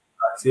are.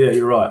 Yeah,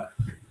 you're right.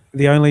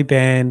 The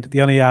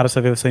only artist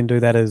I've ever seen do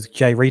that is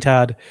Jay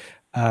Retard,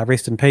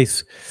 rest in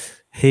peace.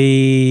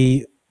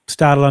 He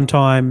started on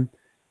time,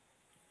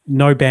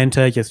 no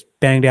banter, just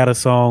banged out his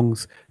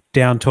songs,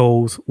 down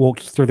tools,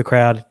 walked through the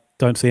crowd,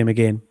 don't see him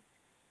again.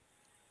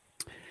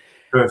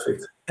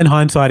 Perfect. In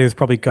hindsight, he was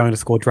probably going to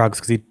score drugs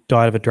because he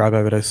died of a drug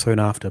overdose soon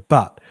after,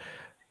 but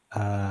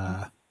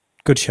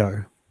good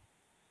show.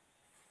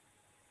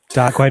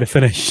 Dark way to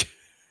finish.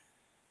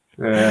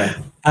 Yeah.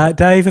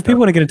 Dave, if people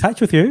want to get in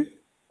touch with you,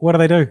 what do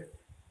they do?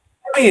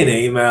 Send me an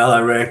email,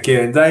 I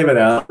reckon.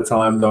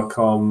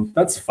 David@aleofatime.com.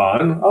 That's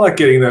fun. I like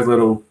getting those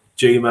little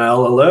Gmail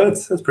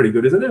alerts. That's pretty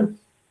good, isn't it?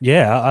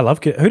 Yeah, I love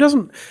it. Who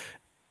doesn't?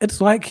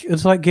 It's like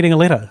getting a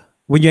letter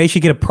when you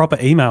actually get a proper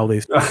email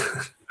these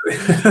days.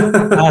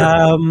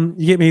 You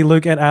get me,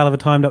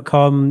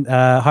 Luke@aleofatime.com.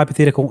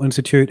 Hypothetical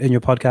Institute in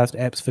your podcast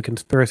apps for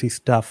conspiracy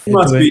stuff. You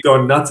must be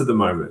going nuts at the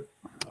moment.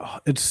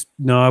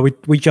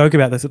 We joke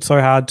about this. It's so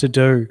hard to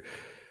do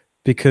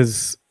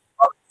because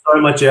so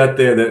much out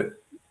there that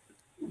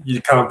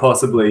you can't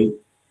possibly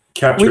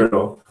capture it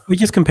all. We're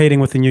just competing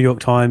with the New York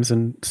Times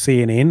and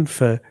CNN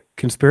for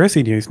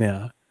conspiracy news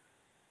now.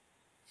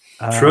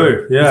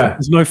 True, yeah.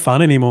 There's no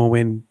fun anymore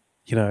when,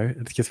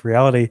 it's just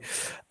reality.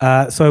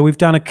 So we've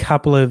done a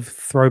couple of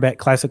throwback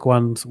classic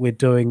ones. We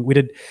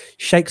did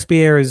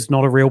Shakespeare is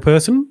not a real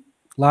person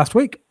last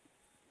week.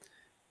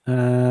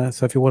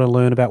 So if you want to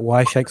learn about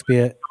why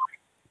Shakespeare...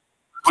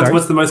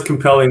 What's the most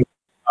compelling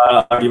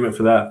argument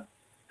for that?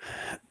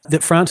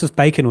 That Francis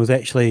Bacon was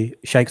actually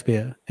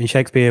Shakespeare, and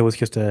Shakespeare was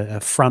just a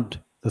front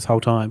this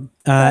whole time.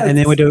 And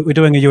then we're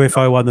doing a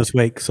UFO one this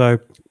week, so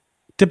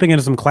dipping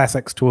into some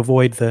classics to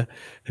avoid the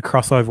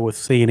crossover with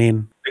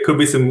CNN. There could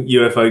be some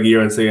UFO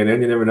gear on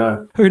CNN, you never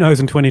know. Who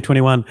knows in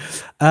 2021.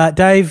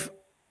 Dave,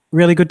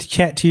 really good to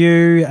chat to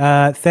you.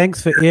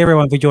 Thanks for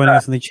everyone for joining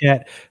us in the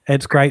chat.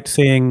 It's great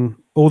seeing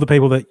all the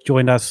people that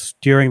joined us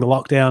during the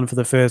lockdown for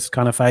the first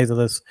kind of phase of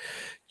this,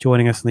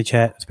 joining us in the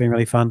chat. It's been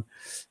really fun.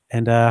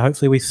 And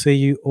hopefully we see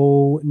you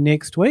all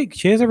next week.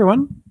 Cheers,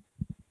 everyone.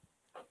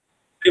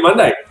 See you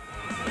Monday.